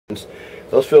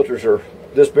Those filters are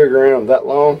this big around, that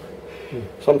long.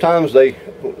 Sometimes they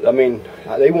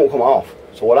won't come off.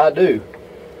 So what I do,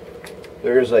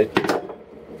 there's a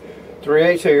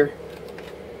 3/8 here,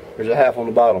 there's a half on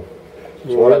the bottom.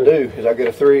 So what I do is I get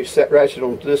a 3/8 set ratchet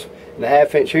on this and a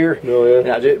 1/2 inch here, and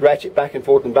I just ratchet back and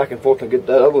forth and get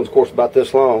that other one's, of course, about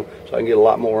this long, so I can get a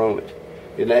lot more on it.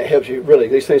 And that helps you really.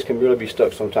 These things can really be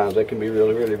stuck sometimes. They can be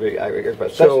really, really big.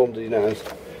 So D9s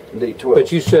and D12s.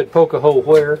 But you said poke a hole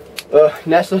where?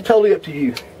 And that's totally up to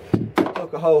you.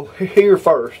 Poke a hole here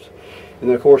first, and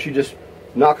then of course you just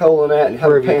knock a hole in that and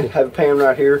have a pan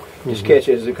right here. Just catch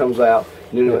it as it comes out.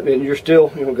 And you're still,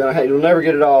 you'll never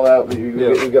get it all out, but you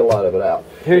get a lot of it out.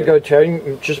 Here you go,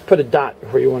 Terry. Just put a dot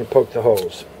where you want to poke the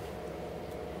holes.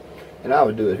 And I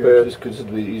would do it here just because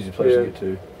it'd be the easy place to get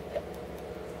to.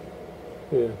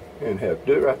 Yeah. And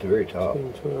do it right at the very top.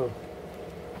 15, 12,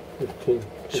 15.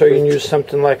 So you can use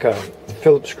something like a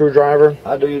Phillips screwdriver?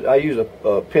 I use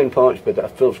a pin punch, but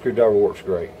that Phillips screwdriver works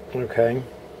great. Okay.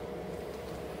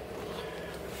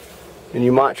 And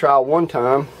you might try one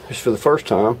time, just for the first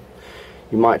time,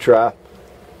 you might try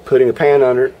putting a pan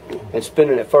under it and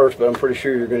spinning it first, but I'm pretty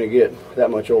sure you're going to get that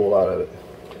much oil out of it.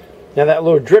 Now that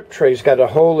little drip tray's got a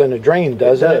hole in the drain,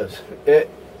 doesn't it?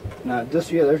 Now this,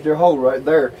 there's your hole right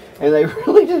there, and they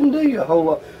really didn't do you a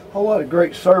whole lot of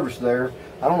great service there.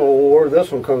 I don't know where this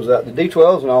one comes out. The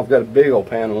D12s and all have got a big old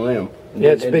pan on them.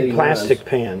 Yeah, it's a big plastic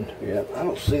pan. Yeah, I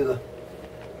don't see the.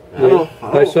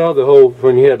 I saw the hole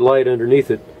when you had light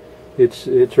underneath it.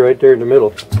 It's right there in the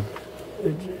middle.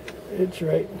 It's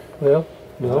right. Well,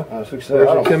 no. Where's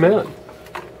it come out?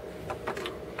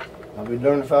 I'll be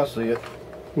darned if I see it.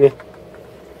 Yeah.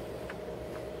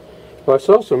 Well, I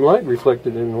saw some light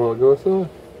reflected in a while ago. I thought.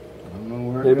 I don't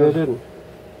know where. Maybe I didn't.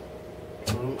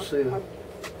 I don't see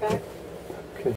it.